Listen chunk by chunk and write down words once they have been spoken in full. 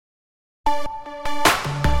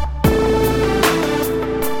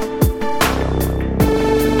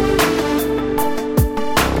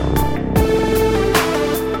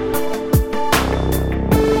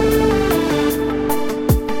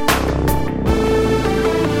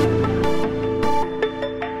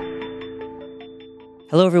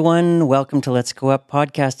Hello, everyone. Welcome to Let's Go Up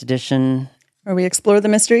Podcast Edition, where we explore the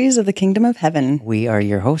mysteries of the kingdom of heaven. We are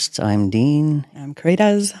your hosts. I'm Dean. I'm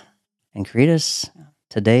Caritas. And Caritas,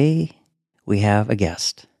 today we have a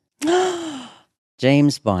guest.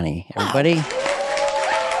 James Bonney. Everybody. All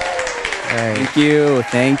right.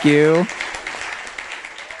 Thank you.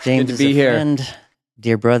 James Good to be here. Friend,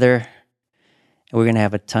 dear brother. And we're going to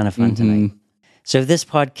have a ton of fun tonight. So if this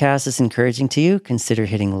podcast is encouraging to you, consider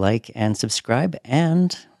hitting like and subscribe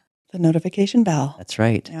and the notification bell. That's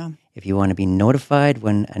right. Yeah. If you want to be notified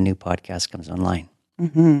when a new podcast comes online.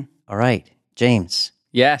 All right. James.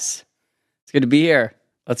 Yes. It's good to be here.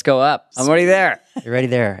 Let's go up. I'm already there. You're already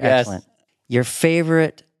there. Yes. Excellent. Your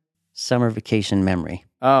favorite summer vacation memory?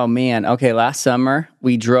 Oh, man. Okay, last summer,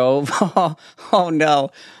 we drove.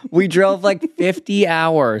 We drove like 50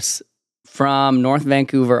 hours from North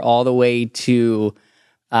Vancouver all the way to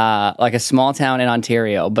like a small town in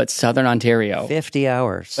Ontario, but southern Ontario. 50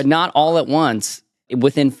 hours. But not all at once,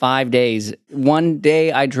 within 5 days. One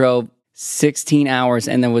day I drove 16 hours,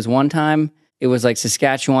 and there was one time it was like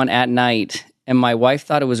Saskatchewan at night, and my wife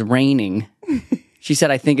thought it was raining. She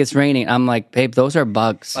said, I think it's raining. I'm like, babe, those are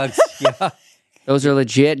bugs. Bugs, yeah. Those are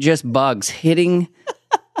legit just bugs hitting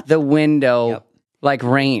the window like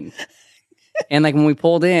rain. And like when we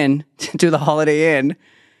pulled in to the Holiday Inn,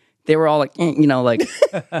 they were all like,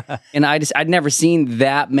 and I'd never seen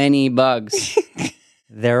that many bugs.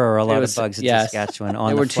 There are a lot of bugs in Saskatchewan on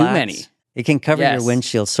there the were flats. Too many. It can cover your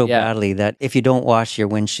windshield so badly that if you don't wash your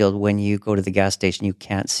windshield when you go to the gas station, you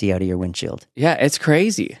can't see out of your windshield. Yeah, it's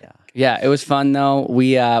crazy. Yeah, it was fun though.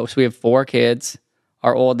 We have 4 kids.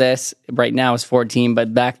 Our oldest right now is 14,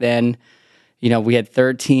 but back then, we had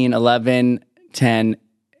 13, 11, 10,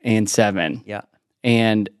 and 7. Yeah.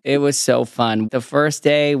 And it was so fun. The first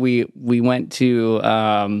day we went to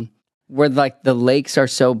where like the lakes are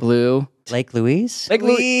so blue. Lake Louise? Lake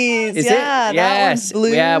Louise. Is it? Yes. That one's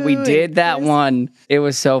blue. Yeah, we did that one. It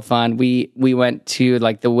was so fun. We went to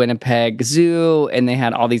like the Winnipeg Zoo, and they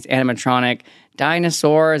had all these animatronic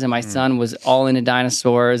dinosaurs, and my son was all into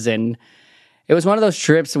dinosaurs, and it was one of those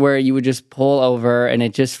trips where you would just pull over and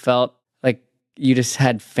it just felt like you just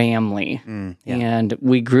had family. And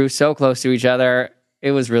we grew so close to each other.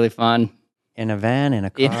 It was really fun. In a van, in a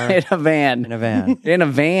car? In a van. In a van. In a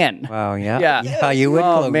van. Wow, yeah. Yeah, you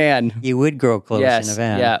would man. You would grow close in a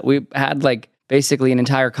van. Yeah, we had like basically an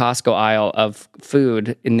entire Costco aisle of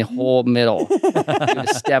food in the whole middle. You had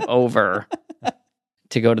to step over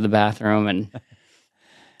to go to the bathroom and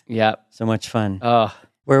So much fun. Oh.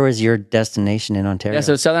 Where was your destination in Ontario? Yeah,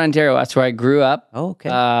 so Southern Ontario, that's where I grew up. Oh, okay.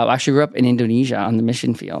 I actually grew up in Indonesia on the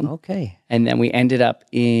mission field. Okay. And then we ended up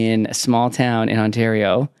in a small town in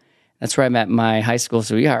Ontario. That's where I met my high school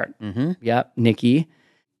sweetheart. Yep, Nikki.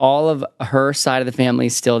 All of her side of the family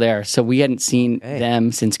is still there. So we hadn't seen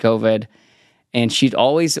them since COVID. And she'd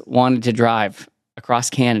always wanted to drive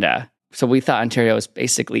across Canada. So we thought Ontario was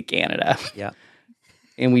basically Canada. Yeah.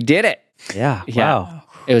 And we did it. Yeah. Wow.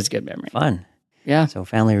 It was a good memory. Fun. Yeah. So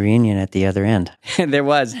family reunion at the other end. There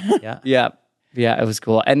was. Yeah, it was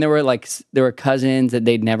cool. And there were cousins that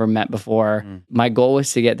they'd never met before. My goal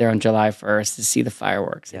was to get there on July 1st to see the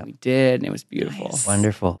fireworks. And we did, and it was beautiful. Nice.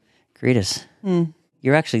 Wonderful. Caritas,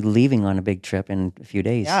 you're actually leaving on a big trip in a few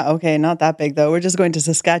days. Yeah, okay, not that big though. We're just going to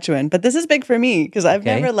Saskatchewan. But this is big for me because I've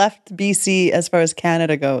never left BC as far as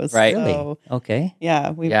Canada goes. Right. Really? So, Okay. yeah,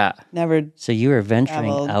 we've never So you are venturing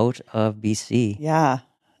traveled out of BC. Yeah.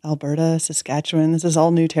 Alberta, Saskatchewan. This is all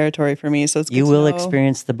new territory for me. So it's good You to will know.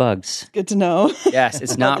 experience the bugs. Good to know. Yes,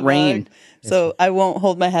 it's not rain. So I won't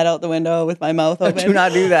hold my head out the window with my mouth open. Do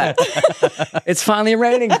not do that. It's finally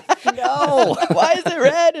raining. No. Why is it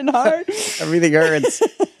red and hard? Everything hurts.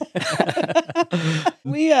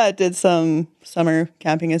 We did some summer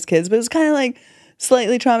camping as kids, but it was kind of like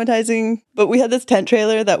slightly traumatizing. But we had this tent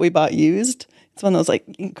trailer that we bought used. It's one of those like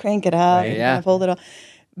you can crank it up, and fold it all.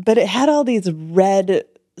 But it had all these red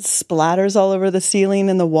splatters all over the ceiling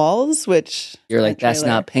and the walls, which You're like, that's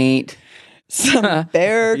not paint. Some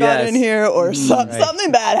bear got in here or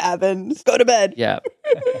something bad happened. Go to bed. Yeah.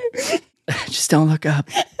 Just don't look up.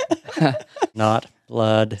 Not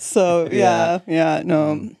blood. So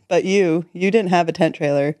no. But you didn't have a tent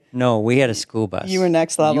trailer. No, we had a school bus. You were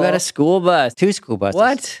next level. You had a school bus. 2 school buses.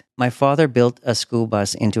 What? My father built a school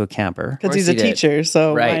bus into a camper. Because he's a teacher,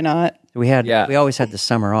 so why not? We always had the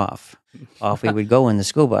summer off. Off we would go in the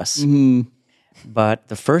school bus. But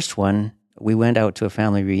the first one, we went out to a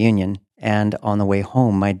family reunion, and on the way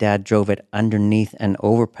home, my dad drove it underneath an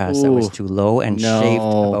overpass that was too low and shaved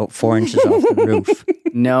about 4 inches off the roof.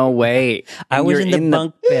 No way. I was in the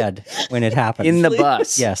bunk bed when it happened. In the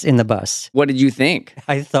bus? Yes, in the bus. What did you think?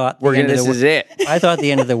 I thought this is it. I thought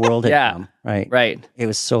the end of the world had come. Right. Right. It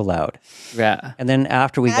was so loud. Yeah. And then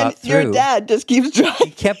after we got through... your dad just keeps driving.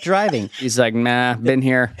 He kept driving. He's like, nah, been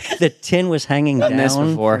here. The tin was hanging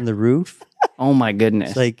down from the roof. Oh my goodness.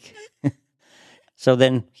 It's like... So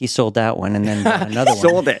then he sold that one and then bought another one.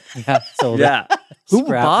 Sold it. Yeah, sold it. Who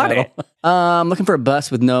bought it? I'm looking for a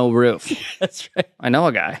bus with no roof. That's right. I know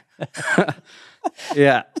a guy.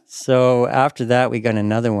 Yeah. So after that, we got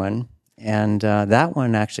another one. And that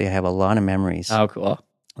one, actually, I have a lot of memories. Oh, cool.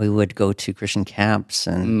 We would go to Christian camps.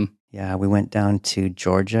 And we went down to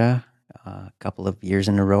Georgia a couple of years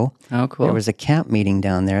in a row. Oh, cool. There was a camp meeting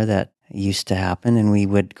down there that used to happen. And we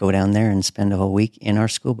would go down there and spend a whole week in our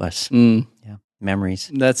school bus. Yeah. Memories.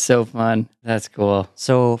 That's so fun. That's cool.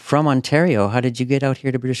 So from Ontario, how did you get out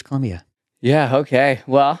here to British Columbia? Yeah, okay.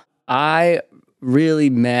 Well, I really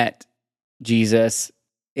met Jesus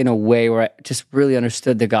in a way where I just really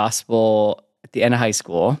understood the gospel at the end of high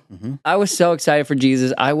school. Mm-hmm. I was so excited for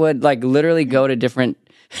Jesus. I would literally go to different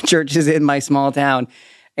churches in my small town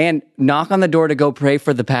and knock on the door to go pray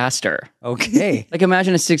for the pastor. Okay.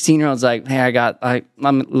 Imagine a 16-year-old's like, hey,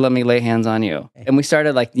 let me lay hands on you. And we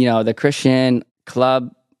started the Christian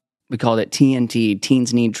club, we called it TNT,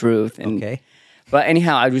 Teens Need Truth. And, But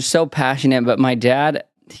anyhow, I was so passionate, but my dad,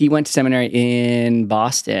 he went to seminary in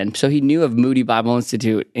Boston, so he knew of Moody Bible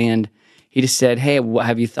Institute, and he just said, hey,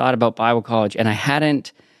 have you thought about Bible college? And I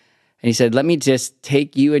hadn't, and he said, let me just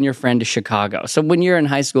take you and your friend to Chicago. So when you're in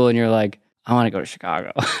high school and you're like, I want to go to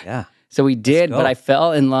Chicago. Yeah. So we did, but I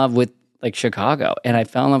fell in love with Chicago, and I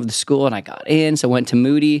fell in love with the school, and I got in, so I went to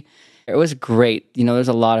Moody. It was great. There's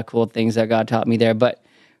a lot of cool things that God taught me there, but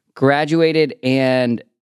graduated and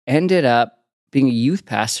ended up being a youth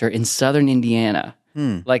pastor in Southern Indiana,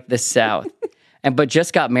 like the South, but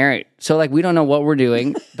just got married. So we don't know what we're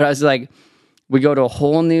doing, but I was like, we go to a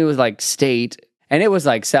whole new state, and it was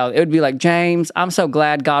South. It would be James, I'm so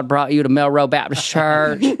glad God brought you to Melrose Baptist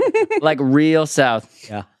Church, real South.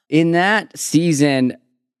 Yeah. In that season,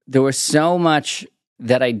 there was so much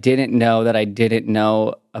that I didn't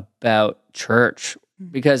know about church,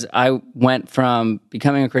 because I went from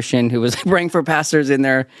becoming a Christian who was praying for pastors in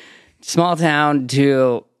their small town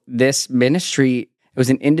to this ministry. It was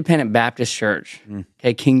an independent Baptist church,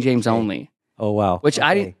 King James only. Oh, wow. Which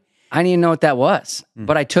I didn't even know what that was,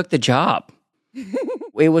 but I took the job.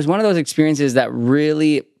 It was one of those experiences that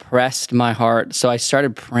really pressed my heart. So I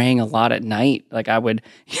started praying a lot at night. I would,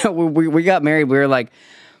 we got married. We were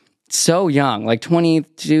so young,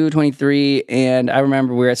 22, 23. And I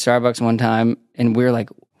remember we were at Starbucks one time and we were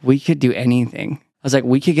we could do anything. I was like,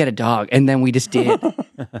 we could get a dog. And then we just did.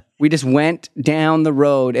 We just went down the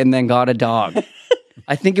road and then got a dog.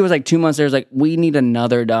 I think it was 2 months later, we need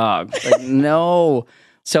another dog. No.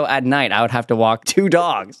 So at night I would have to walk 2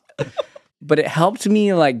 dogs. But it helped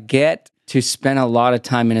me get to spend a lot of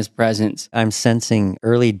time in his presence. I'm sensing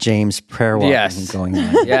early James prayer walking going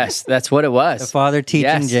on. Yes, that's what it was. The Father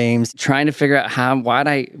teaching James. Trying to figure out why'd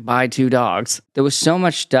I buy 2 dogs? There was so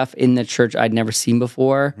much stuff in the church I'd never seen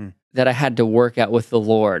before that I had to work out with the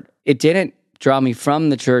Lord. It didn't draw me from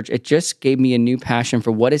the church. It just gave me a new passion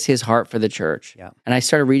for what is his heart for the church. Yeah. And I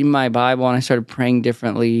started reading my Bible and I started praying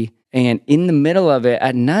differently. And in the middle of it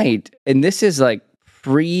at night, and this is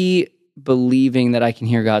believing that I can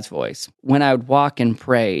hear God's voice. When I would walk and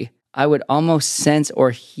pray, I would almost sense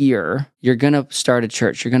or hear, you're going to start a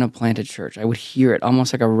church, you're going to plant a church. I would hear it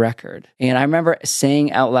almost like a record. And I remember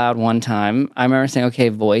saying out loud one time, okay,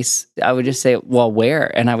 voice. I would just say, well,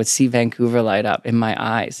 where? And I would see Vancouver light up in my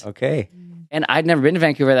eyes. Okay. And I'd never been to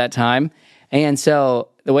Vancouver at that time. And so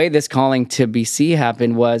the way this calling to BC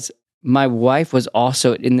happened was my wife was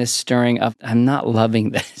also in this stirring of, I'm not loving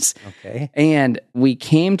this. Okay. And we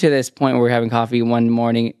came to this point where we were having coffee one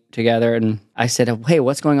morning together, and I said, hey,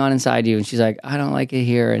 what's going on inside you? And she's like, I don't like it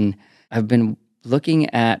here. And I've been looking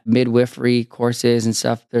at midwifery courses and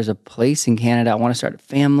stuff. There's a place in Canada. I want to start a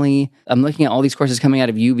family. I'm looking at all these courses coming out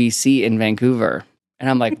of UBC in Vancouver. And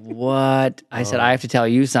I'm like, what? I said, I have to tell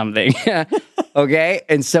you something. Okay.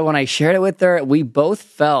 And so when I shared it with her, we both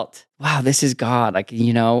felt, wow, this is God.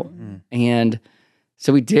 And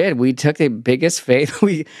so we did. We took the biggest faith.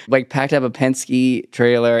 We packed up a Penske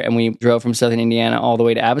trailer and we drove from Southern Indiana all the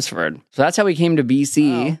way to Abbotsford. So that's how we came to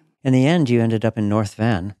BC. Wow. In the end, you ended up in North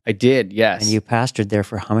Van. I did, yes. And you pastored there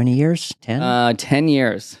for how many years? 10? 10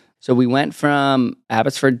 years. So we went from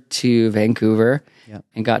Abbotsford to Vancouver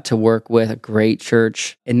and got to work with a great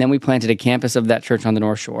church. And then we planted a campus of that church on the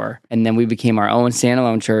North Shore. And then we became our own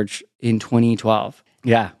standalone church in 2012.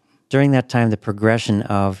 Yeah. During that time, the progression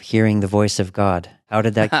of hearing the voice of God, How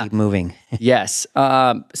did that keep moving? Yes.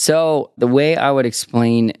 So the way I would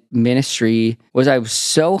explain ministry was I was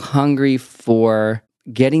so hungry for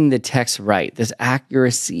getting the text right, this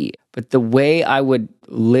accuracy. But the way I would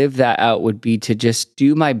live that out would be to just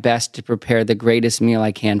do my best to prepare the greatest meal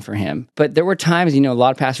I can for him. But there were times, a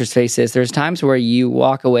lot of pastors face this. There's times where you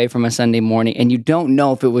walk away from a Sunday morning and you don't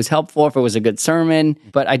know if it was helpful, if it was a good sermon,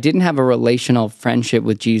 but I didn't have a relational friendship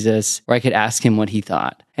with Jesus where I could ask him what he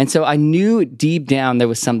thought. And so I knew deep down there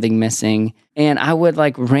was something missing. And I would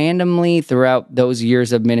randomly throughout those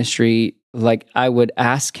years of ministry, I would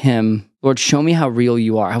ask him, Lord, show me how real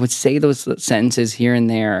you are. I would say those sentences here and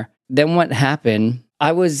there. Then what happened,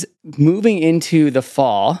 I was moving into the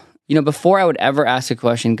fall. Before I would ever ask a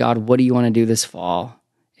question, God, what do you want to do this fall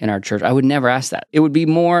in our church? I would never ask that. It would be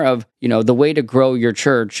more of, the way to grow your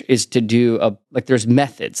church is to do there's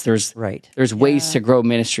methods. There's ways to grow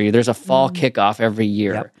ministry. There's a fall kickoff every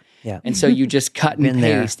year. Yep. Yeah. And so you just cut and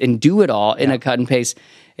paste and do it all in a cut and paste.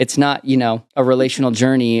 It's not, a relational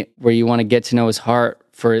journey where you want to get to know his heart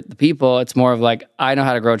for the people. It's more of I know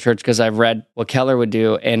how to grow a church because I've read what Keller would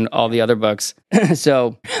do and all the other books.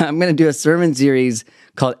 So I'm going to do a sermon series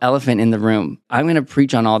called Elephant in the Room. I'm going to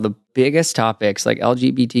preach on all the biggest topics like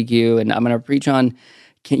LGBTQ, and I'm going to preach on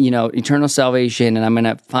eternal salvation, and I'm going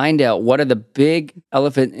to find out what are the big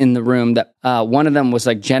elephant in the room that one of them was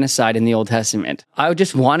genocide in the Old Testament. I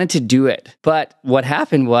just wanted to do it. But what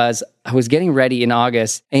happened was I was getting ready in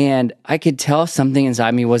August and I could tell something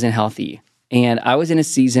inside me wasn't healthy. And I was in a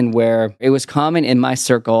season where it was common in my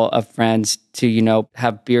circle of friends to,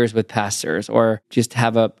 have beers with pastors or just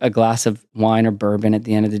have a glass of wine or bourbon at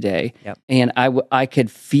the end of the day. Yep. And I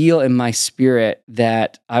could feel in my spirit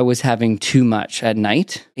that I was having too much at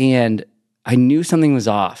night and I knew something was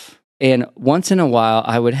off. And once in a while,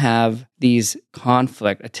 I would have these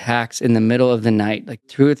conflict attacks in the middle of the night,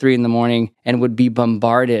 2 or 3 in the morning, and would be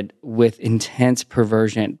bombarded with intense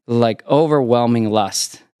perversion, overwhelming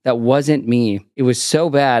lust. That wasn't me. It was so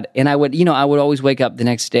bad. And I would always wake up the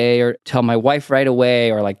next day or tell my wife right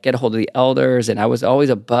away or get a hold of the elders. And I was always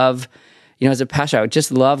above, as a pastor, I would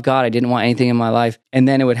just love God. I didn't want anything in my life. And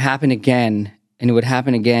then it would happen again and it would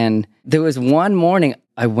happen again. There was one morning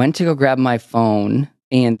I went to go grab my phone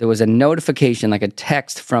and there was a notification, a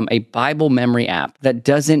text from a Bible memory app that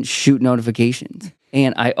doesn't shoot notifications.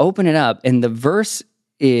 And I open it up and the verse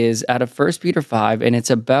is out of 1 Peter 5 and it's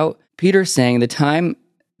about Peter saying the time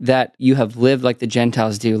that you have lived like the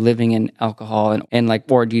Gentiles do, living in alcohol and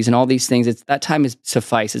orgies and all these things. That time is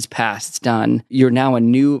suffice. It's past. It's done. You're now a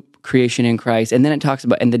new creation in Christ. And then it talks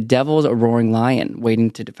about, and the devil's a roaring lion waiting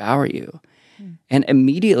to devour you. And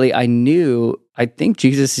immediately I knew, I think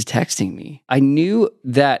Jesus is texting me. I knew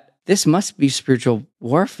that this must be spiritual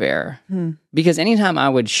warfare. Because anytime I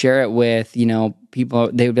would share it with, people,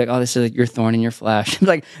 they would be like, oh, this is your thorn in your flesh.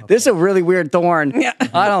 This is a really weird thorn. Yeah.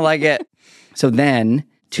 I don't like it. So then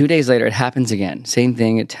 2 days later, it happens again. Same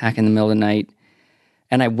thing, attack in the middle of the night.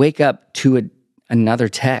 And I wake up to another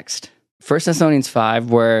text. 1 Thessalonians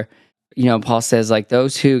 5, where, Paul says,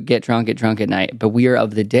 those who get drunk at night, but we are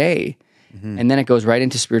of the day. Mm-hmm. And then it goes right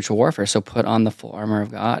into spiritual warfare. So put on the full armor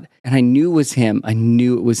of God. And I knew it was him. I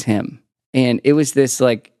knew it was him. And it was this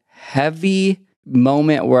heavy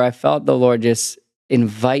moment where I felt the Lord just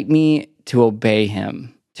invite me to obey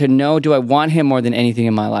him, to know, do I want him more than anything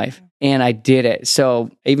in my life? And I did it. So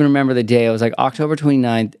I even remember the day, it was October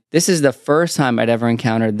 29th. This is the first time I'd ever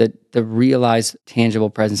encountered the realized tangible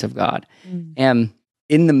presence of God. And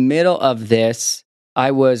in the middle of this, I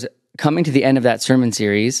was coming to the end of that sermon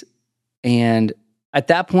series. And at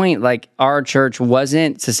that point, our church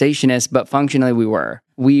wasn't cessationist, but functionally we were.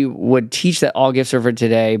 We would teach that all gifts are for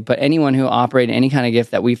today, but anyone who operated any kind of gift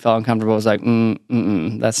that we felt uncomfortable was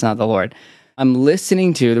that's not the Lord. I'm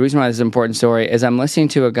listening to, the reason why this is an important story is I'm listening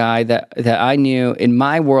to a guy that I knew in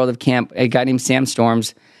my world of camp, a guy named Sam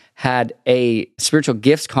Storms had a spiritual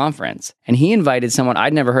gifts conference, and he invited someone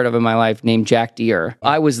I'd never heard of in my life named Jack Deere.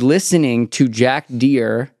 I was listening to Jack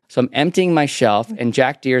Deere, so I'm emptying my shelf, and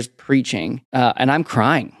Jack Deere's preaching, and I'm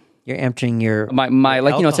crying. You're emptying your my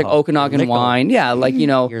it's Okanagan wine. Yeah,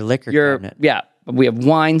 your liquor cabinet. Yeah. We have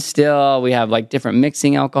wine still. We have different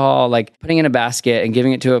mixing alcohol, putting in a basket and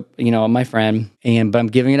giving it to my friend. But I'm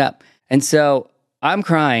giving it up. And so I'm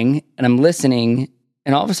crying and I'm listening.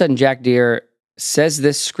 And all of a sudden, Jack Deere says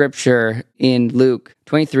this scripture in Luke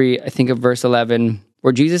 23, I think of verse 11,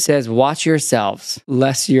 where Jesus says, watch yourselves,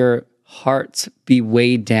 lest your hearts be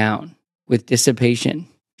weighed down with dissipation,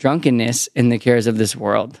 drunkenness, and the cares of this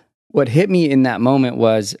world. What hit me in that moment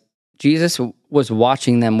was Jesus was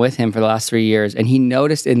watching them with him for the last 3 years, and he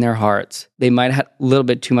noticed in their hearts they might have had a little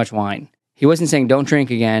bit too much wine. He wasn't saying don't drink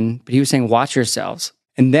again, but he was saying watch yourselves.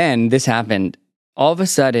 And then this happened. All of a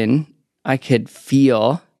sudden, I could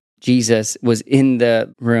feel Jesus was in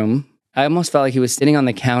the room. I almost felt like he was sitting on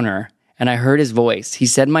the counter, and I heard his voice. He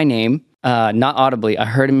said my name, not audibly. I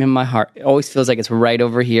heard him in my heart. It always feels like it's right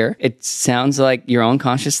over here. It sounds like your own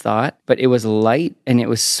conscious thought, but it was light and it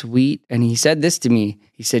was sweet. And he said this to me.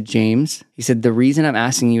 He said, James, he said, the reason I'm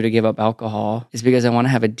asking you to give up alcohol is because I want to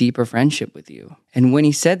have a deeper friendship with you. And when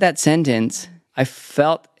he said that sentence, I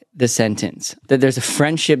felt the sentence that there's a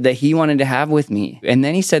friendship that he wanted to have with me. And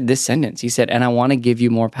then he said this sentence. He said, and I want to give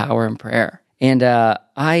you more power in prayer. And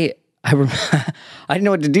I didn't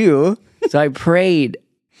know what to do. So I prayed,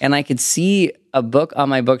 and I could see a book on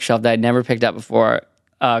my bookshelf that I'd never picked up before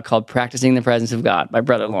called Practicing the Presence of God by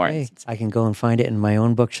Brother Lawrence. Hey, I can go and find it in my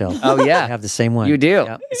own bookshelf. Oh, yeah. I have the same one. You do.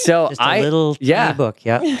 Yep. So Just a little tiny book.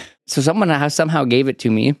 Yeah. So someone somehow gave it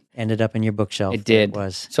to me. Ended up in your bookshelf. It did. It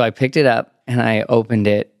was. So I picked it up and I opened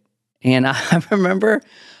it. And I remember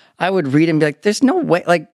I would read and be like, there's no way.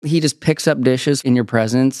 Like, he just picks up dishes in your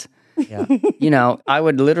presence. Yeah. I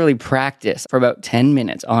would literally practice for about 10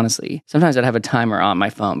 minutes, honestly. Sometimes I'd have a timer on my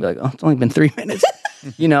phone, be like, oh, it's only been 3 minutes.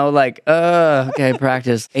 Okay,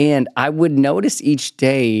 practice. And I would notice each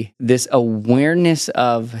day this awareness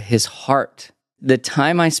of his heart. The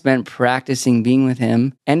time I spent practicing being with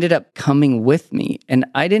him ended up coming with me. And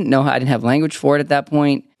I didn't know I didn't have language for it at that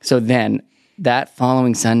point. So then that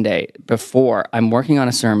following Sunday, before I'm working on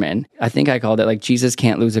a sermon, I think I called it like Jesus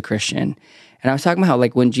Can't Lose a Christian. And I was talking about how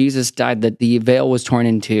like when Jesus died, that the veil was torn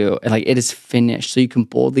in two, and like it is finished. So you can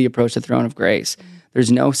boldly approach the throne of grace.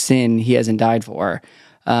 There's no sin he hasn't died for.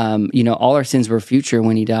 All our sins were future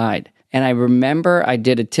when he died. And I remember I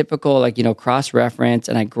did a typical cross-reference,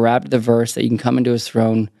 and I grabbed the verse that you can come into his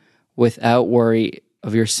throne without worry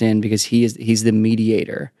of your sin because he's the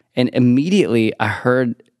mediator. And immediately I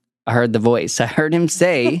heard the voice. I heard him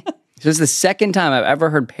say, this was the second time I've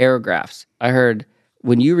ever heard paragraphs. I heard,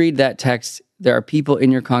 when you read that text, there are people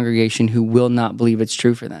in your congregation who will not believe it's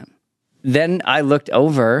true for them. Then I looked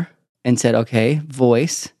over and said, okay,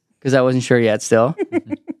 voice, because I wasn't sure yet still.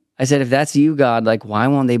 I said, if that's you, God, like, why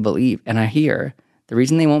won't they believe? And I hear, the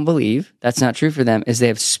reason they won't believe, that's not true for them, is they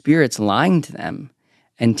have spirits lying to them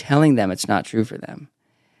and telling them it's not true for them.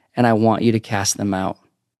 And I want you to cast them out.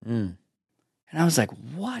 And I was like,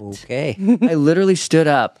 what? Okay. I literally stood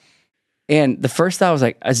up. And the first thought was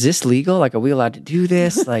like, is this legal? Like, are we allowed to do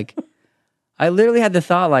this? Like, I literally had the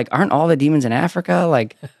thought, like, aren't all the demons in Africa?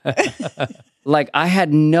 Like, I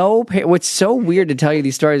had what's so weird to tell you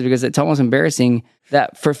these stories because it's almost embarrassing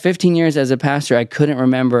that for 15 years as a pastor, I couldn't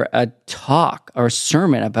remember a talk or a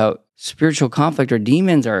sermon about spiritual conflict or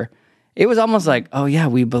demons, or it was almost like, oh yeah,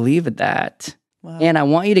 we believe in that. Wow. And I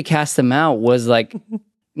want you to cast them out was like,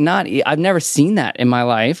 I've never seen that in my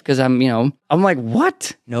life because I'm like,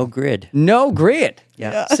 what? No grid.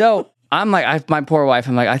 Yeah. So I'm like, my poor wife,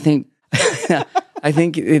 I'm like, I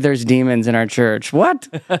think there's demons in our church. What?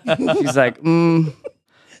 She's like,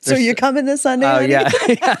 So you're coming this Sunday? Oh, yeah.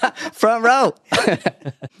 Front row.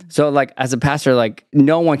 So like as a pastor, like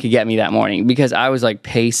no one could get me that morning because I was like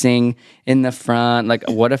pacing in the front. Like,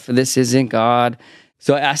 what if this isn't God?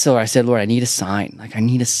 So I asked the Lord, I said, Lord, I need a sign. Like, I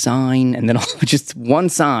need a sign. And then just one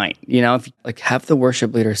sign, if like have the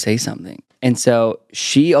worship leader say something. And so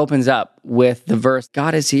she opens up with the verse,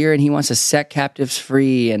 God is here and he wants to set captives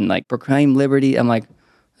free and like proclaim liberty. I'm like,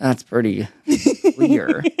 that's pretty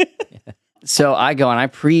clear. So I go and I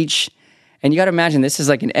preach. And you got to imagine this is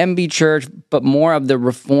like an MB church, but more of the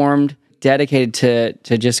Reformed, dedicated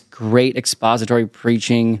to just great expository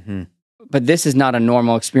preaching. Mm-hmm. But this is not a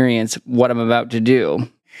normal experience, what I'm about to do.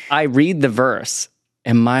 I read the verse,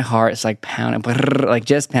 and my heart is like pounding, like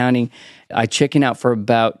just pounding. I chicken out for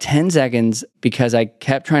about 10 seconds because I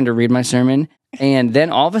kept trying to read my sermon. And then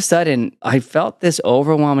all of a sudden, I felt this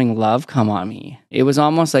overwhelming love come on me. It was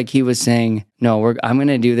almost like he was saying, no, I'm going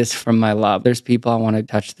to do this from my love. There's people I want to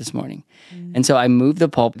touch this morning. Mm-hmm. And so I moved the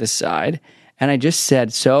pulpit aside, and I just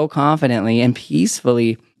said so confidently and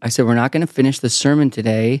peacefully, I said, we're not going to finish the sermon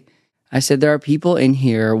today. I said, there are people in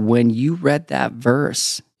here, when you read that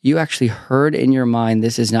verse, you actually heard in your mind,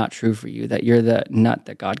 this is not true for you, that you're the nut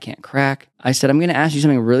that God can't crack. I said, I'm going to ask you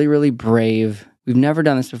something really, really brave. We've never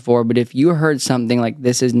done this before, but if you heard something like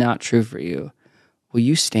this is not true for you, will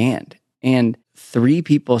you stand? And 3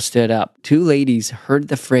 people stood up. 2 ladies heard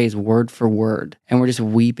the phrase word for word and were just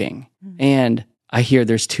weeping. And I hear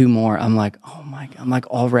there's 2 more. I'm like, oh my God, I'm like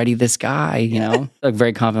already this guy, like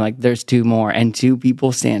very confident, like there's 2 more, and 2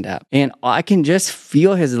 people stand up. And I can just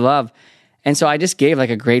feel his love. And so I just gave like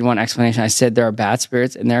a grade 1 explanation. I said, there are bad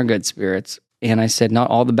spirits and there are good spirits. And I said, not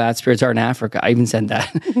all the bad spirits are in Africa. I even said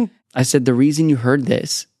that. I said, the reason you heard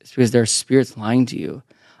this is because there are spirits lying to you.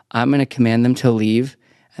 I'm going to command them to leave,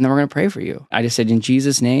 and then we're going to pray for you. I just said, in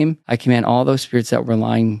Jesus' name, I command all those spirits that were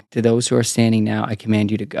lying to those who are standing now, I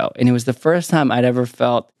command you to go. And it was the first time I'd ever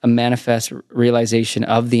felt a manifest realization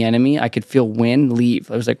of the enemy. I could feel wind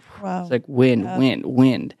leave. I was like, wow. It's like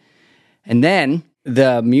wind. And then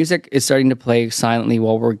the music is starting to play silently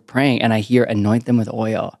while we're praying, and I hear anoint them with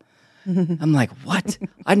oil. I'm like, what?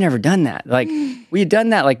 I've never done that. Like, we had done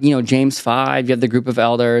that, like, James 5, you have the group of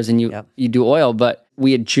elders and you do oil, but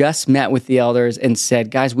we had just met with the elders and said,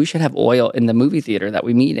 guys, we should have oil in the movie theater that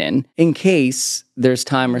we meet in case there's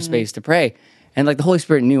time or space to pray. And like the Holy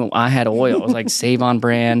Spirit knew I had oil. It was like Save on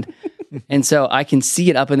brand. And so I can see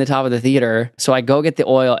it up in the top of the theater. So I go get the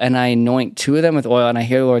oil and I anoint 2 of them with oil, and I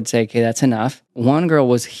hear the Lord say, okay, that's enough. One girl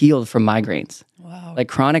was healed from migraines. Wow. Like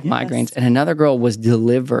chronic migraines. And another girl was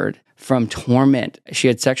delivered from torment. She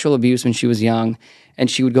had sexual abuse when she was young, and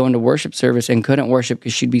she would go into worship service and couldn't worship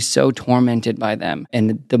because she'd be so tormented by them.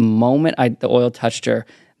 And the moment the oil touched her,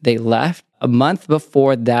 they left. A month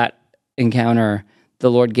before that encounter, the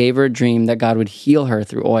Lord gave her a dream that God would heal her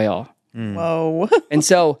through oil. Whoa. And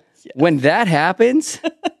so when that happens,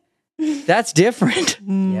 that's different.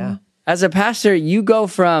 Yeah. As a pastor, you go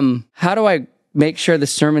from, how do I make sure the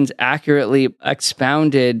sermon's accurately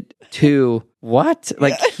expounded, to what?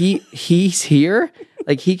 Like he's here?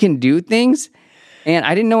 Like he can do things? And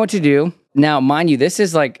I didn't know what to do. Now, mind you, this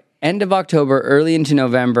is like end of October, early into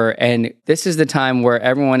November, and this is the time where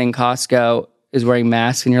everyone in Costco is wearing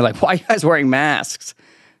masks, and you're like, why are you guys wearing masks?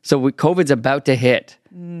 So COVID's about to hit,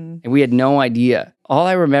 and we had no idea. All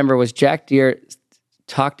I remember was Jack Deere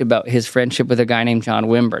talked about his friendship with a guy named John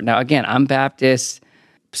Wimber. Now, again, I'm Baptist,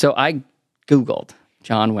 so I Googled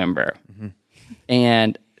John Wimber,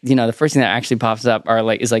 and the first thing that actually pops up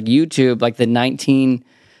is YouTube, like the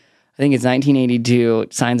 1982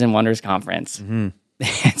 Signs and Wonders Conference. And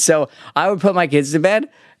so I would put my kids to bed,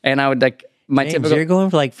 and I would James, you're going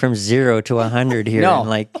from 0 to 100 here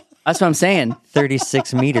in that's what I'm saying.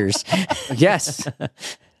 36 meters. Yes.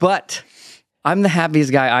 But I'm the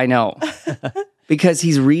happiest guy I know because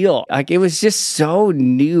he's real. Like, it was just so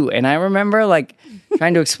new. And I remember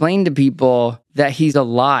trying to explain to people that he's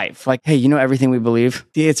alive. Like, hey, everything we believe,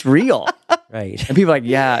 it's real. Right. And people are like,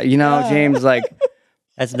 yeah, James,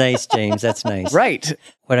 that's nice, James. That's nice. Right.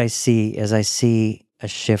 What I see is a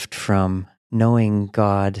shift from knowing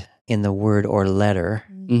God in the word or letter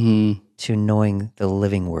to knowing the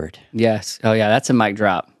living word. Yes. Oh, yeah. That's a mic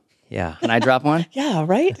drop. Yeah. Can I drop one? Yeah,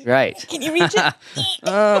 right? Right. Can you reach it?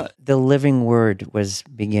 The living word was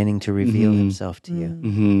beginning to reveal himself to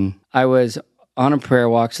you. I was on a prayer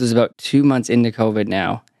walk. So this is about 2 months into COVID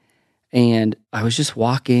now. And I was just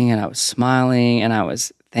walking, and I was smiling, and I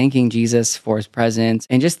was thanking Jesus for his presence,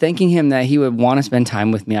 and just thanking him that he would want to spend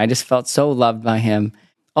time with me. I just felt so loved by him.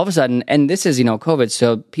 All of a sudden, and this is, COVID,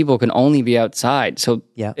 so people can only be outside. So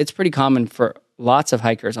it's pretty common for lots of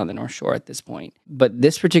hikers on the North Shore at this point. But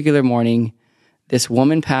this particular morning, this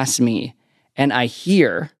woman passed me, and I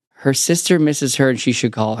hear her sister misses her and she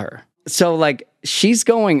should call her. So she's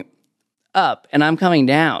going up and I'm coming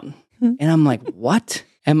down. And I'm like, what?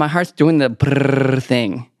 And my heart's doing the brrr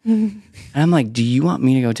thing. And I'm like, do you want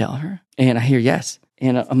me to go tell her? And I hear yes.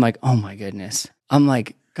 And I'm like, oh my goodness. I'm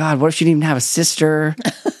like, God, what if she didn't even have a sister?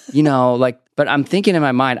 But I'm thinking in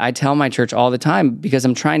my mind, I tell my church all the time because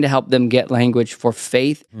I'm trying to help them get language for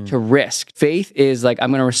faith to risk. Faith is I'm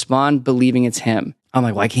going to respond believing it's him. I'm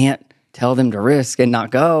like, well, I can't tell them to risk and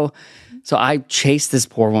not go. So I chase this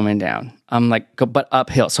poor woman down. I'm like, but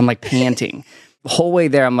uphill. So I'm panting. The whole way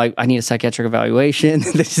there, I'm like, I need a psychiatric evaluation.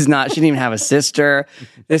 This is not, she didn't even have a sister.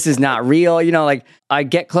 This is not real. I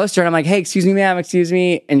get close to her and I'm like, hey, excuse me, ma'am, excuse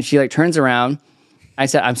me. And she turns around. I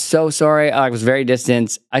said, I'm so sorry. I was very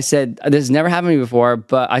distant. I said, this has never happened to me before,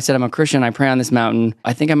 but I said, I'm a Christian. I pray on this mountain.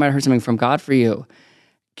 I think I might have heard something from God for you.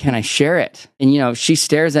 Can I share it? And, she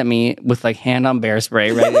stares at me with hand on bear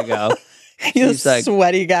spray, ready to go. He's a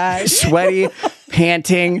sweaty guy. Sweaty,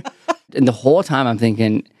 panting. And the whole time I'm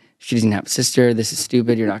thinking, she doesn't have a sister. This is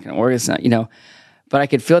stupid. You're not going to work. It's not, But I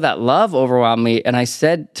could feel that love overwhelm me. And I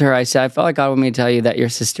said to her, I felt like God wanted me to tell you that your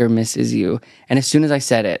sister misses you. And as soon as I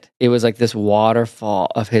said it, it was like this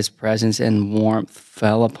waterfall of his presence and warmth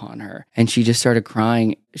fell upon her. And she just started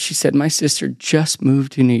crying. She said, my sister just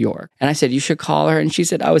moved to New York. And I said, you should call her. And she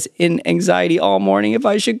said, I was in anxiety all morning if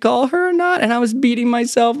I should call her or not. And I was beating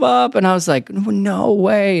myself up. And I was like, no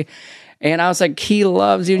way. And I was like, he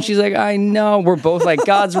loves you. And she's like, I know. We're both like,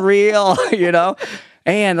 God's real,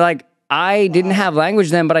 And I didn't have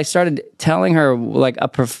language then, but I started telling her a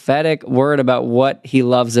prophetic word about what he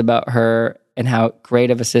loves about her and how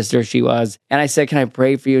great of a sister she was. And I said, can I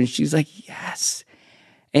pray for you? And she's like, yes.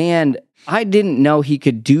 And I didn't know he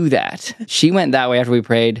could do that. She went that way after we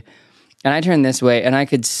prayed, and I turned this way, and I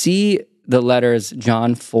could see the letters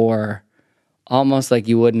John 4, almost like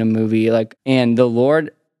you would in a movie. And the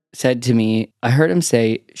Lord said to me, I heard him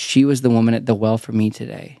say, she was the woman at the well for me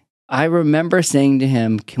today. I remember saying to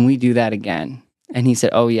him, can we do that again? And he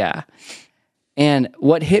said, oh yeah. And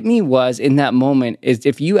what hit me was in that moment is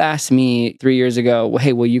if you asked me 3 years ago,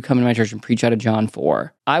 hey, will you come to my church and preach out of John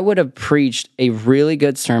 4? I would have preached a really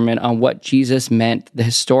good sermon on what Jesus meant, the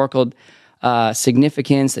historical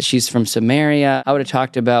significance that she's from Samaria. I would have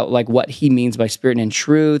talked about like what he means by spirit and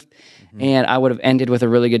truth. Mm-hmm. And I would have ended with a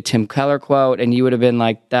really good Tim Keller quote. And you would have been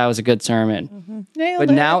like, that was a good sermon. Mm-hmm. But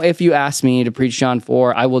now if you ask me to preach John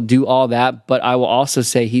 4, I will do all that. But I will also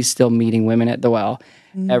say he's still meeting women at the well.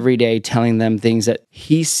 Every day, telling them things that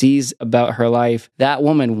he sees about her life. That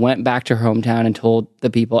woman went back to her hometown and told the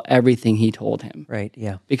people everything he told him. Right,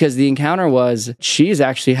 yeah. Because the encounter was, she's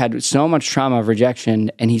actually had so much trauma of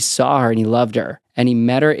rejection, and he saw her and he loved her, and he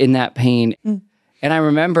met her in that pain. And I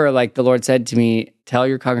remember, like, the Lord said to me, tell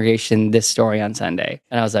your congregation this story on Sunday.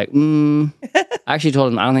 And I was like, I actually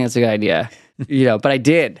told him, I don't think that's a good idea. But I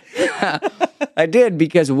did. I did,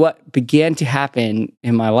 because what began to happen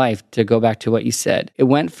in my life, to go back to what you said, it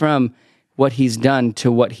went from what he's done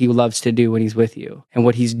to what he loves to do when he's with you, and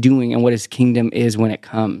what he's doing and what his kingdom is when it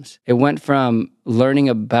comes. It went from learning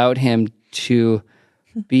about him to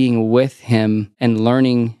being with him and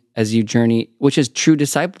learning as you journey, which is true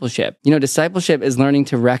discipleship. Discipleship is learning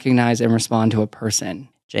to recognize and respond to a person.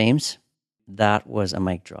 James, that was a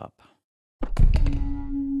mic drop.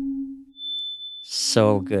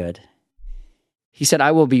 So good. He said,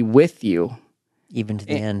 I will be with you. Even to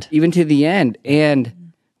the end. Even to the end.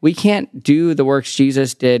 And we can't do the works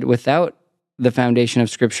Jesus did without the foundation of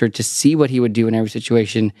Scripture to see what he would do in every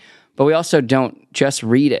situation. But we also don't just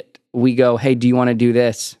read it. We go, hey, do you want to do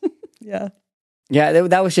this? Yeah. Yeah,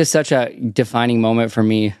 that was just such a defining moment for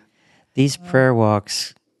me. These prayer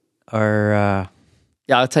walks are...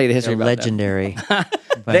 yeah, I'll tell you the history about legendary.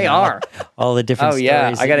 They are. All the different stories. Oh,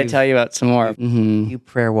 yeah. I got to tell you about some more. You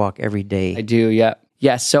prayer walk every day. I do, yeah.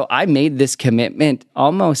 Yeah, so I made this commitment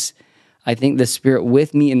almost, I think the Spirit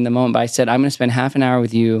with me in the moment. But I said, I'm going to spend half an hour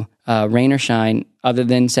with you, rain or shine, other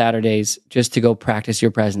than Saturdays, just to go practice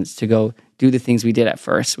your presence, to go do the things we did at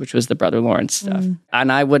first, which was the Brother Lawrence stuff.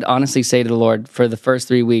 And I would honestly say to the Lord, for the first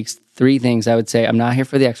 3 weeks, 3 things. I would say, I'm not here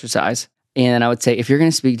for the exercise. And I would say, if you're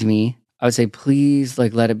going to speak to me, I would say, please,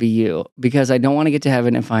 let it be you. Because I don't want to get to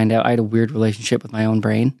heaven and find out I had a weird relationship with my own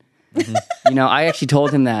brain. Mm-hmm. I actually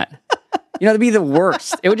told him that. It'd be the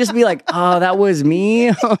worst. It would just be like, oh, that was me.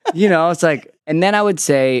 It's like, and then I would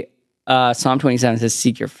say, Psalm 27 says,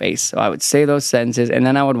 seek your face. So I would say those sentences, and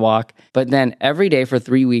then I would walk. But then every day for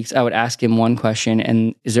 3 weeks, I would ask him one question,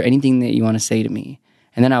 and is there anything that you want to say to me?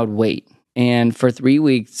 And then I would wait. And for 3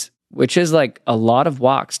 weeks, which is like a lot of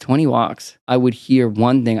walks, 20 walks, I would hear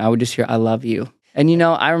one thing. I would just hear, I love you. And,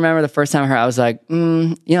 I remember the first time I heard, I was like,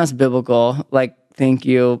 it's biblical. Like, thank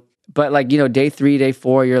you. But day 3, day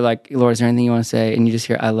 4, you're like, Lord, is there anything you want to say? And you just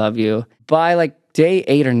hear, I love you. By day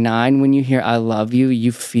 8 or 9, when you hear, I love you,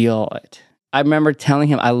 you feel it. I remember telling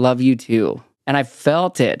him, I love you too. And I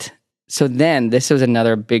felt it. So then this was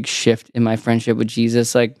another big shift in my friendship with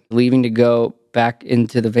Jesus, leaving to go back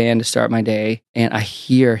into the van to start my day. And I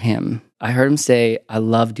hear him. I heard him say, I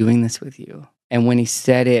love doing this with you. And when he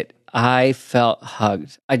said it, I felt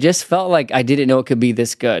hugged. I just felt like I didn't know it could be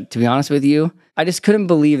this good. To be honest with you, I just couldn't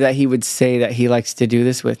believe that he would say that he likes to do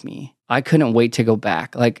this with me. I couldn't wait to go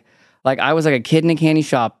back. Like I was like a kid in a candy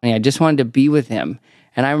shop, and I just wanted to be with him.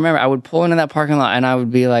 And I remember I would pull into that parking lot and I would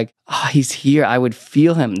be like, oh, he's here. I would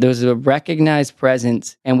feel him. There was a recognized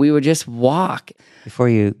presence, and we would just walk. Before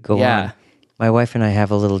you go on, my wife and I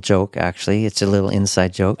have a little joke, actually. It's a little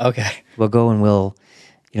inside joke. Okay. We'll go and we'll,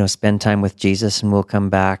 spend time with Jesus, and we'll come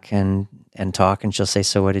back and talk, and she'll say,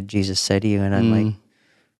 so what did Jesus say to you? And I'm like,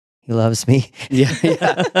 he loves me. Yeah.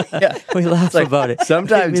 We laugh about it.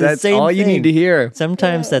 Sometimes that's all you need to hear.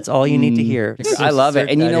 Sometimes that's all you need to hear. I love it.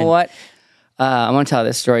 And you know what? I want to tell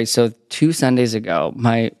this story. So 2 Sundays ago,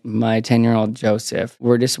 my 10-year-old Joseph,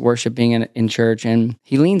 we're just worshiping in church, and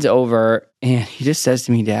he leans over and he just says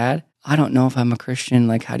to me, Dad, I don't know if I'm a Christian.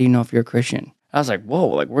 How do you know if you're a Christian? I was like,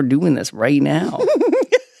 whoa, we're doing this right now.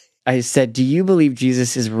 I said, do you believe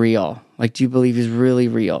Jesus is real? Do you believe he's really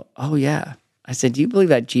real? Oh, yeah. I said, do you believe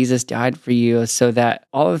that Jesus died for you so that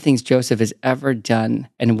all the things Joseph has ever done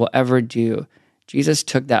and will ever do, Jesus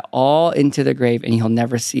took that all into the grave and he'll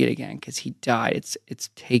never see it again because he died. It's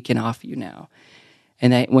taken off you now.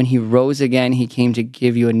 And that when he rose again, he came to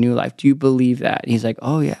give you a new life. Do you believe that? And he's like,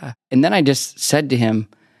 oh yeah. And then I just said to him,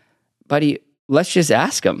 buddy, let's just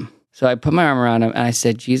ask him. So I put my arm around him and I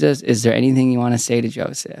said, Jesus, is there anything you want to say to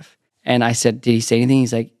Joseph? And I said, did he say anything?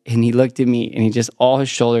 He's like, and he looked at me and all his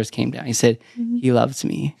shoulders came down. He said, he loves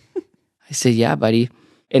me. I said, yeah, buddy.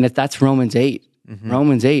 And if that's Romans 8,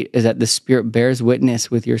 Romans 8 is that the Spirit bears witness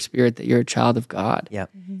with your spirit that you're a child of God. Yep.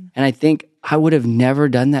 And I think I would have never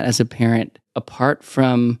done that as a parent apart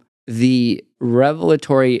from the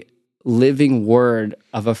revelatory living word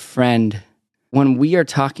of a friend. When we are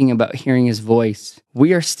talking about hearing his voice,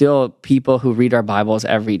 we are still people who read our Bibles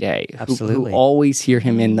every day, who always hear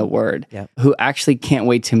him in the word, who actually can't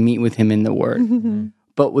wait to meet with him in the word.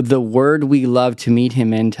 But with the word we love to meet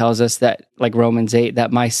him in tells us that, like Romans 8,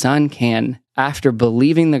 that my son can, after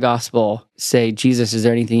believing the gospel, say, Jesus, is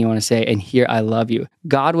there anything you want to say? And here, I love you.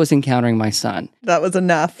 God was encountering my son. That was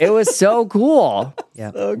enough. It was so cool.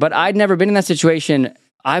 So but I'd never been in that situation.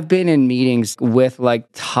 I've been in meetings with like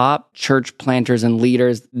top church planters and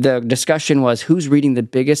leaders. The discussion was who's reading the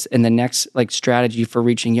biggest and the next like strategy for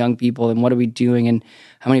reaching young people, and what are we doing, and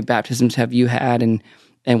how many baptisms have you had, and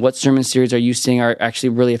what sermon series are you seeing are actually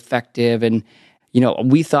really effective. And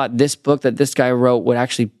we thought this book that this guy wrote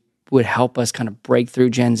would help us kind of break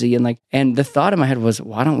through Gen Z, and the thought in my head was,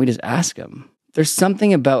 why don't we just ask him? There's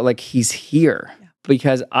something about like he's here,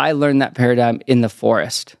 because I learned that paradigm in the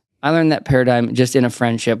forest. I learned that paradigm just in a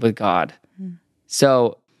friendship with God.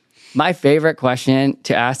 So my favorite question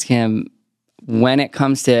to ask him when it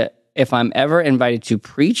comes to if I'm ever invited to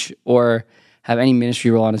preach or have any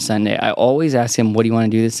ministry role on a Sunday, I always ask him, what do you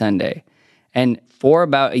want to do this Sunday? And for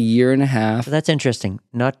about a year and a half. So that's interesting.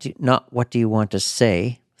 Not what do you want to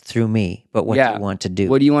say through me, but what do you want to do?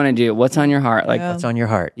 What do you want to do? What's on your heart? Like what's on your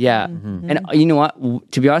heart? Yeah. And you know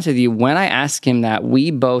what? To be honest with you, when I ask him that,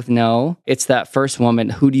 we both know it's that first woman,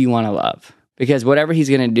 who do you want to love? Because whatever he's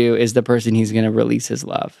going to do is the person he's going to release his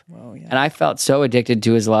love. Oh, yeah. And I felt so addicted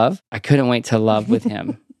to his love. I couldn't wait to love with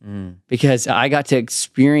him. Because I got to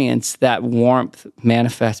experience that warmth,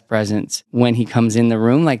 manifest presence when he comes in the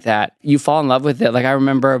room like that. You fall in love with it. Like I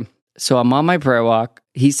remember, so I'm on my prayer walk.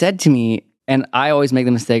 He said to me, and I always make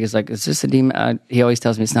the mistake, it's like, is this a demon? He always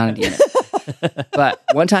tells me it's not a demon. But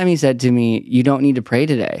one time he said to me, you don't need to pray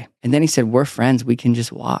today. And then he said, we're friends. We can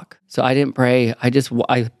just walk. So I didn't pray.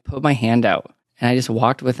 I put my hand out and I just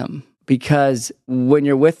walked with him. Because when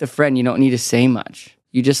you're with a friend, you don't need to say much.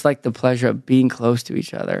 You just like the pleasure of being close to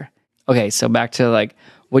each other. Okay, so back to like,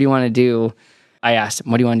 what do you want to do? I asked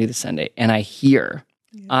him, what do you want to do this Sunday? And I hear,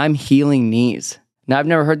 I'm healing knees. Now, I've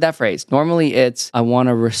never heard that phrase. Normally it's, I want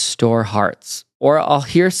to restore hearts. Or I'll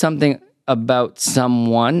hear something about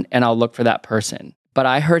someone and I'll look for that person. But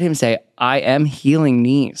I heard him say, I am healing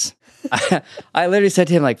knees. I literally said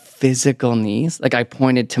to him, like, physical knees? Like, I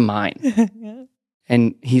pointed to mine.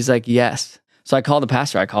 And he's like, yes. So I called the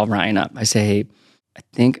pastor. I called Ryan up. I say, hey, I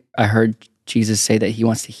think I heard Jesus say that he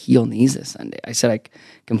wants to heal knees this Sunday. I said, I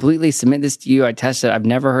completely submit this to you. I tested it. I've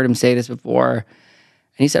never heard him say this before.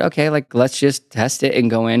 And he said, okay, like, let's just test it and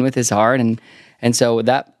go in with his heart. And so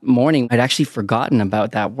that morning, I'd actually forgotten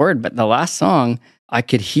about that word. But the last song, I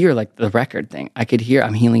could hear like the record thing. I could hear,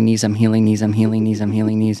 I'm healing knees, I'm healing knees, I'm healing knees, I'm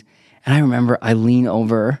healing knees. And I remember I leaned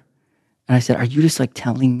over and I said, are you just like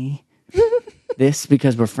telling me this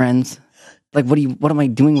because we're friends? Like, what am I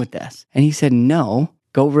doing with this? And he said, no,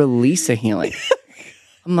 go release a healing.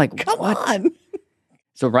 I'm like, Come on.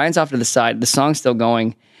 So Ryan's off to the side. The song's still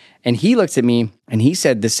going. And he looks at me and he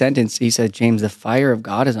said the sentence, he said, James, the fire of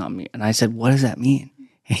God is on me. And I said, what does that mean?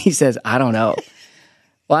 And he says, I don't know.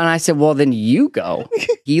 Well, and I said, well, then you go.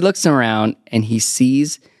 He looks around and he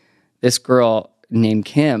sees this girl named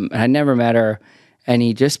Kim. And I never met her. And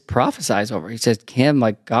he just prophesies over her. He says, Kim,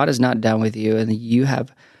 like, God is not done with you. And you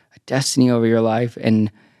have a destiny over your life.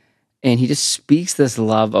 And he just speaks this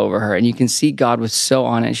love over her. And you can see God was so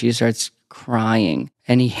on it. She starts crying.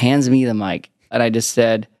 And he hands me the mic. And I just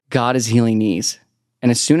said, God is healing knees.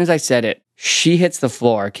 And as soon as I said it, she hits the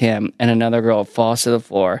floor, Kim, and another girl falls to the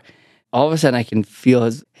floor. All of a sudden, I can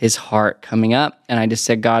feel his heart coming up. And I just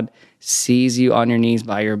said, God sees you on your knees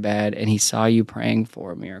by your bed, and he saw you praying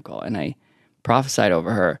for a miracle. And I prophesied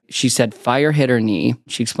over her. She said fire hit her knee.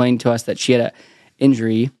 She explained to us that she had an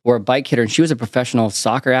injury where a bike hit her. And she was a professional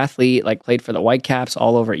soccer athlete, like played for the Whitecaps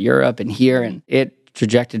all over Europe and here. And it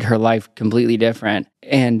trajected her life completely different.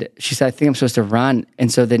 And she said, I think I'm supposed to run. And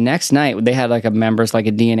so the next night they had like a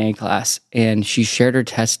DNA class, and she shared her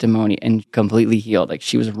testimony and completely healed. Like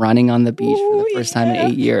she was running on the beach for the first time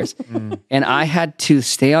in 8 years. And I had to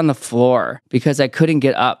stay on the floor because I couldn't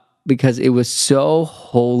get up because it was so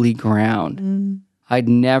holy ground. I'd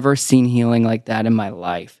never seen healing like that in my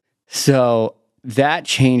life. So that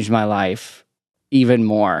changed my life even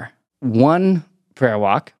more. One prayer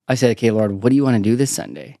walk, I said, okay, Lord, what do you want to do this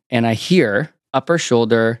Sunday? And I hear upper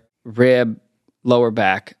shoulder, rib, lower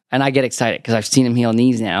back, and I get excited because I've seen him heal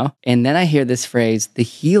knees now. And then I hear this phrase, the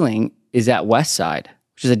healing is at Westside,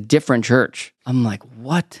 which is a different church. I'm like,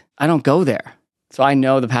 what? I don't go there. So I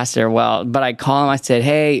know the pastor well, but I call him. I said,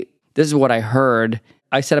 hey, this is what I heard.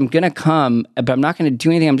 I said, I'm going to come, but I'm not going to do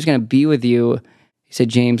anything. I'm just going to be with you. He said,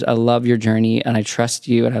 James, I love your journey and I trust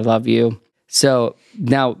you and I love you. So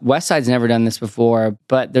now Westside's never done this before,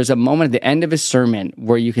 but there's a moment at the end of his sermon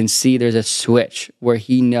where you can see there's a switch where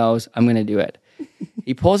he knows I'm going to do it.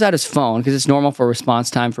 He pulls out his phone because it's normal for response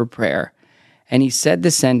time for prayer. And he said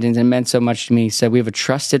this sentence and it meant so much to me. He said, we have a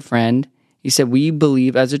trusted friend. He said, we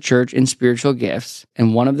believe as a church in spiritual gifts.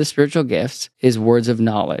 And one of the spiritual gifts is words of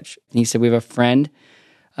knowledge. And he said, we have a friend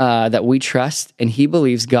that we trust and he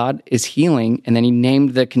believes God is healing. And then he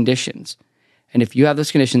named the conditions. And if you have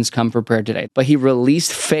those conditions, come for prayer today. But he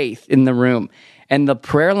released faith in the room. And the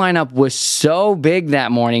prayer lineup was so big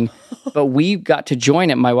that morning, but we got to join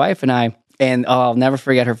it, my wife and I. And I'll never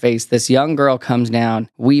forget her face. This young girl comes down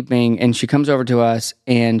weeping and she comes over to us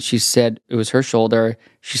and she said it was her shoulder.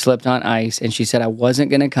 She slipped on ice and she said, I wasn't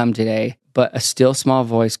going to come today, but a still small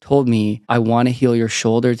voice told me, I want to heal your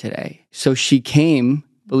shoulder today. So she came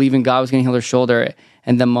believing God was going to heal her shoulder.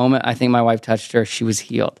 And the moment I think my wife touched her, she was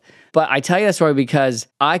healed. But I tell you that story because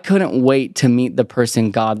I couldn't wait to meet the person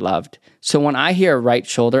God loved. So when I hear right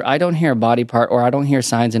shoulder, I don't hear a body part or I don't hear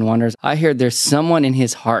signs and wonders. I hear there's someone in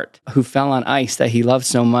his heart who fell on ice that he loves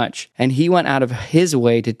so much. And he went out of his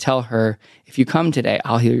way to tell her, if you come today,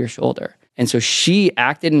 I'll heal your shoulder. And so she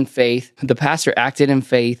acted in faith. The pastor acted in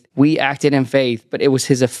faith. We acted in faith, but it was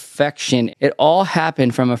his affection. It all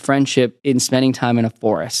happened from a friendship in spending time in a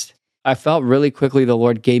forest. I felt really quickly the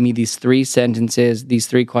Lord gave me these 3 sentences, these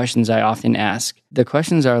 3 questions I often ask. The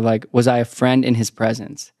questions are like, was I a friend in his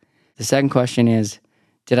presence? The second question is,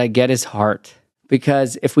 did I get his heart?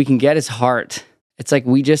 Because if we can get his heart, it's like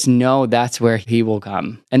we just know that's where he will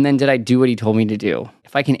come. And then did I do what he told me to do?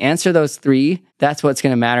 If I can answer those 3, that's what's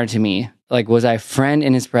going to matter to me. Like, was I a friend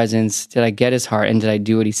in his presence? Did I get his heart? And did I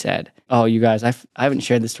do what he said? Oh, you guys, I haven't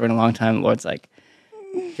shared this story in a long time. The Lord's like,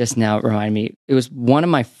 just now it reminded me. It was one of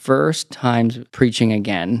my first times preaching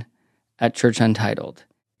again at Church Untitled.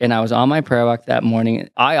 And I was on my prayer walk that morning.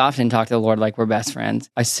 I often talk to the Lord like we're best friends.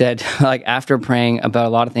 I said, like after praying about a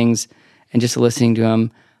lot of things and just listening to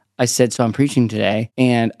him, I said, so I'm preaching today.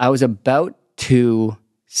 And I was about to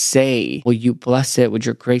say, will you bless it? Would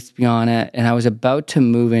your grace be on it? And I was about to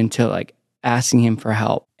move into like asking him for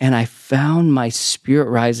help. And I found my spirit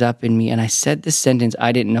rise up in me. And I said this sentence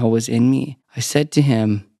I didn't know was in me. I said to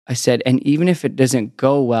him, and even if it doesn't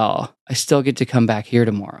go well, I still get to come back here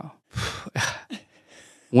tomorrow.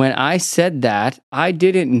 When I said that, I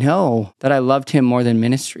didn't know that I loved him more than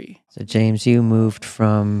ministry. So James, you moved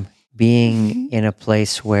from being in a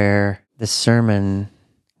place where the sermon,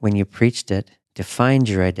 when you preached it, defined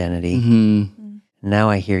your identity. Mm-hmm. Now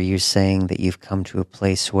I hear you saying that you've come to a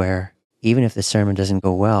place where even if the sermon doesn't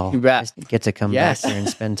go well, you get to come back there and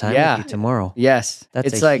spend time with you tomorrow. Yes.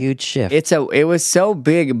 That's a huge shift. It was so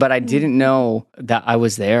big, but I didn't know that I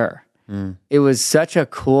was there. Mm. It was such a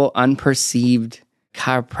cool, unperceived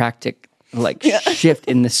chiropractic shift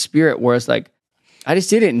in the spirit where it's like, I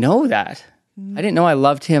just didn't know that. I didn't know I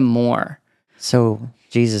loved him more. So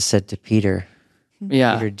Jesus said to Peter,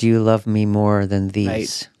 Peter, do you love me more than these?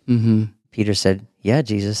 Right. Mm-hmm. Peter said, yeah,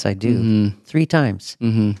 Jesus, I do. Mm-hmm. 3 times.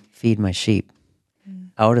 Mm-hmm. Feed my sheep.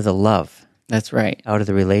 Out of the love. That's right. Out of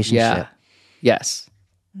the relationship. Yeah. Yes.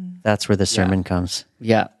 That's where the sermon comes.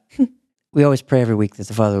 Yeah. We always pray every week that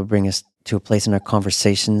the Father will bring us to a place in our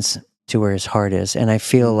conversations to where his heart is. And I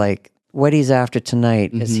feel like what he's after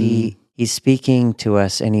tonight is he's speaking to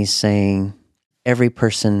us and he's saying, every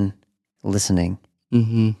person listening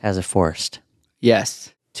has a forest.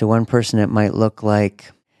 Yes. To one person, it might look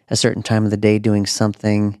like a certain time of the day doing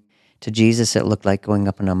something. To Jesus, it looked like going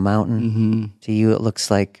up on a mountain. Mm-hmm. To you, it looks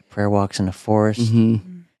like prayer walks in a forest.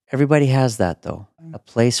 Mm-hmm. Everybody has that, though. A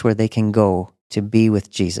place where they can go to be with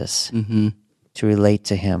Jesus, to relate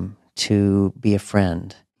to him, to be a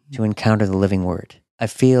friend, to encounter the living word. I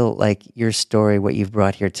feel like your story, what you've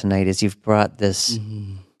brought here tonight, is you've brought this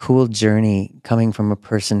cool journey coming from a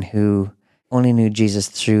person who only knew Jesus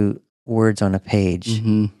through words on a page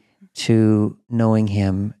to knowing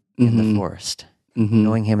him in the forest.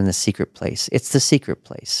 Knowing him in the secret place. It's the secret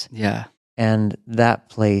place. Yeah. And that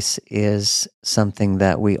place is something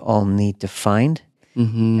that we all need to find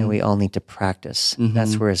and we all need to practice.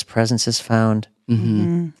 That's where his presence is found.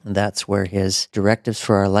 And that's where his directives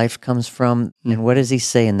for our life comes from. And what does he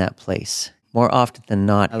say in that place? More often than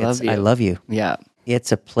not, I love you. Yeah.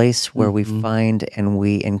 It's a place where we find and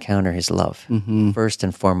we encounter his love, first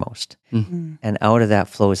and foremost. And out of that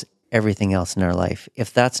flows everything else in our life.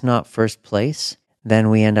 If that's not first place, then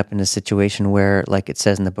we end up in a situation where, like it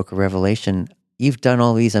says in the book of Revelation, you've done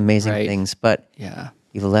all these amazing things, but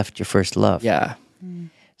you've left your first love. Yeah.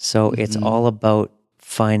 So it's all about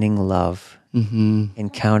finding love,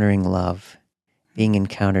 encountering love, being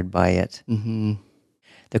encountered by it.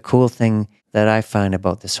 The cool thing that I find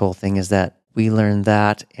about this whole thing is that we learn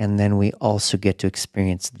that, and then we also get to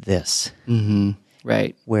experience this.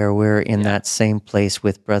 Right. Where we're in that same place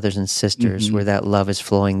with brothers and sisters, where that love is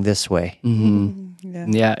flowing this way.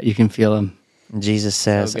 Yeah, you can feel them. And Jesus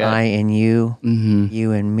says, I and you,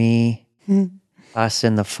 you and me, us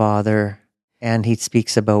and the Father. And he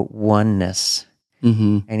speaks about oneness.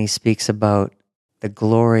 And he speaks about the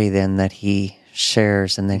glory then that he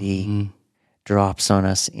shares and that he drops on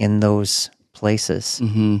us in those places.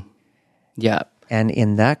 Yeah. And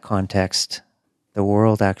in that context, the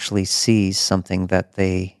world actually sees something that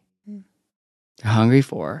they're hungry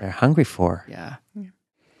for. They're hungry for. Yeah.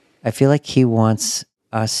 I feel like he wants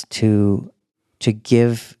us to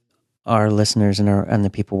give our listeners and the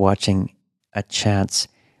people watching a chance.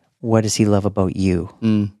 What does he love about you?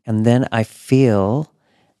 And then I feel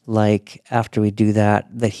like after we do that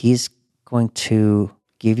he's going to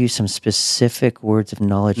give you some specific words of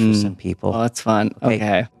knowledge for some people. Oh, that's fun.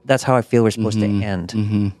 Okay. That's how I feel we're supposed to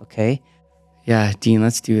end. Okay? Yeah, Dean,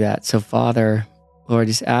 let's do that. So, Father, Lord,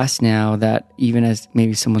 just ask now that even as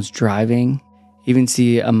maybe someone's driving, even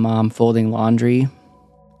see a mom folding laundry,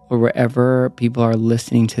 or wherever people are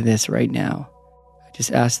listening to this right now, I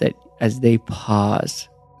just ask that as they pause,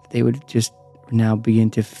 they would just now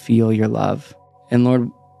begin to feel your love. And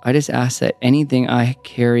Lord, I just ask that anything I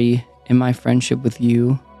carry in my friendship with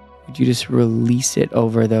you, would you just release it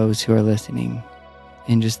over those who are listening,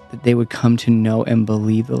 and just that they would come to know and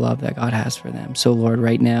believe the love that God has for them. So Lord,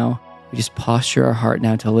 right now, we just posture our heart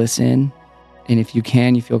now to listen. And if you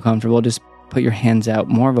feel comfortable, just put your hands out,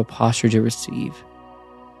 more of a posture to receive.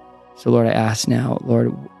 So Lord, I ask now,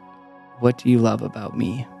 Lord, what do you love about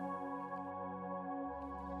me?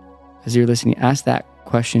 As you're listening, ask that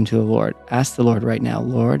question to the Lord. Ask the Lord right now,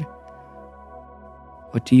 Lord,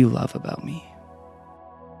 what do you love about me?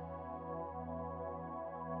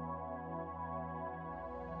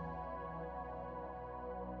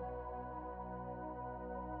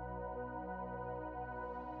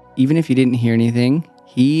 Even if you didn't hear anything,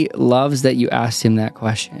 he loves that you asked him that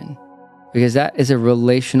question, because that is a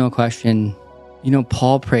relational question. You know,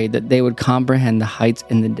 Paul prayed that they would comprehend the heights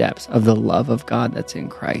and the depths of the love of God that's in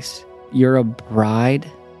Christ. You're a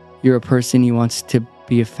bride. You're a person he wants to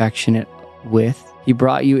be affectionate with. He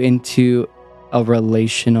brought you into a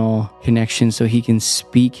relational connection so he can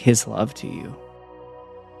speak his love to you.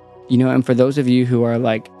 You know, and for those of you who are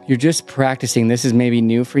like, you're just practicing, this is maybe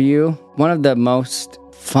new for you, one of the most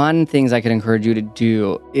fun things I could encourage you to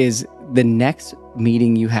do is the next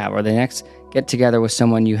meeting you have, or the next get together with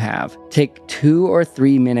someone you have, take 2 or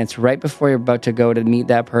 3 minutes right before you're about to go to meet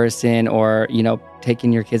that person, or, you know,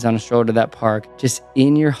 taking your kids on a stroll to that park. Just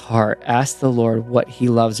in your heart, ask the Lord what he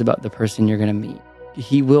loves about the person you're going to meet.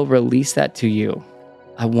 He will release that to you.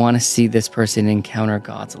 I want to see this person encounter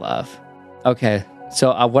God's love. Okay,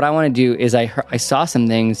 so what I want to do is I saw some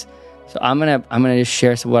things, so I'm gonna just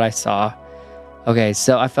share what I saw. Okay,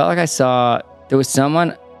 so I felt like there was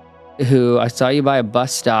someone who I saw you by a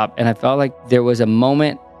bus stop, and I felt like there was a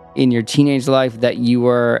moment in your teenage life that you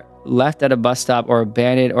were left at a bus stop or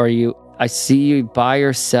abandoned, or I see you by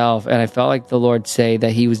yourself, and I felt like the Lord say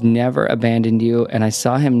that he was never abandoned you. And I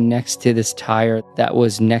saw him next to this tire that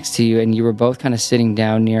was next to you, and you were both kind of sitting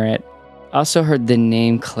down near it. I also heard the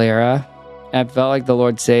name Clara, and I felt like the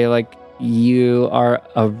Lord say, like, you are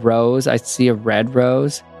a rose. I see a red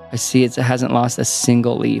rose. I see it hasn't lost a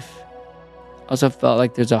single leaf. Also felt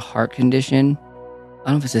like there's a heart condition. I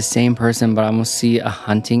don't know if it's the same person, but I almost see a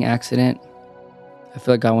hunting accident. I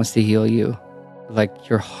feel like God wants to heal you. Like,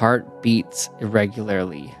 your heart beats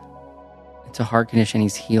irregularly. It's a heart condition.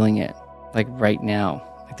 He's healing it, like right now.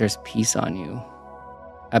 Like, there's peace on you.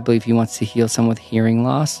 I believe he wants to heal someone with hearing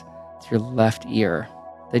loss. It's your left ear.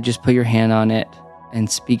 They just put your hand on it and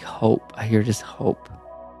speak hope. I hear just hope.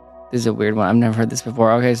 This is a weird one. I've never heard this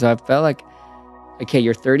before. Okay, so I felt like, okay,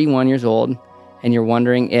 you're 31 years old, and you're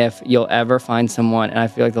wondering if you'll ever find someone. And I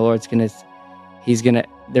feel like the Lord's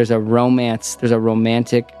there's a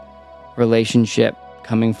romantic relationship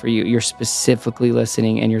coming for you. You're specifically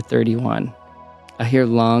listening, and you're 31. I hear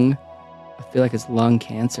lung. I feel like it's lung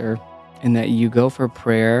cancer. and that you go for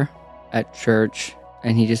prayer at church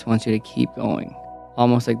and he just wants you to keep going.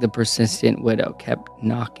 Almost like the persistent widow kept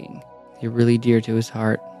knocking. You're really dear to his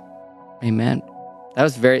heart. Amen. That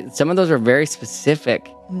was some of those were very specific.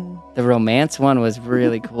 The romance one was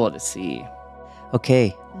really cool to see.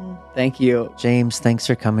 Okay. Thank you. James, thanks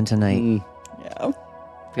for coming tonight. Yeah.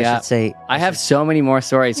 I should say, I have so many more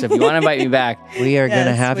stories, so if you want to invite me back. We are going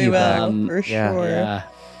to have you back. For sure. Yeah.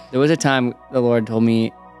 There was a time the Lord told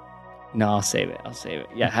me, no, I'll save it.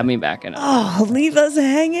 Yeah, have me back. Leave us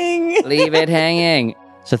hanging. Leave it hanging.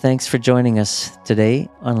 So thanks for joining us today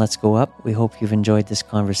on Let's Go Up. We hope you've enjoyed this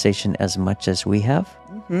conversation as much as we have.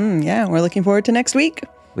 Yeah, we're looking forward to next week.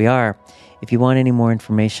 We are. If you want any more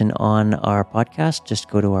information on our podcast, just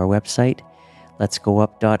go to our website,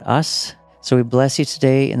 letsgoup.us. So we bless you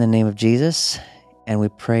today in the name of Jesus, and we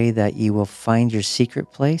pray that you will find your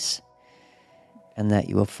secret place and that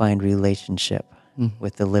you will find relationship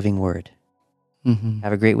with the living word.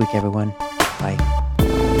 Have a great week, everyone. Bye.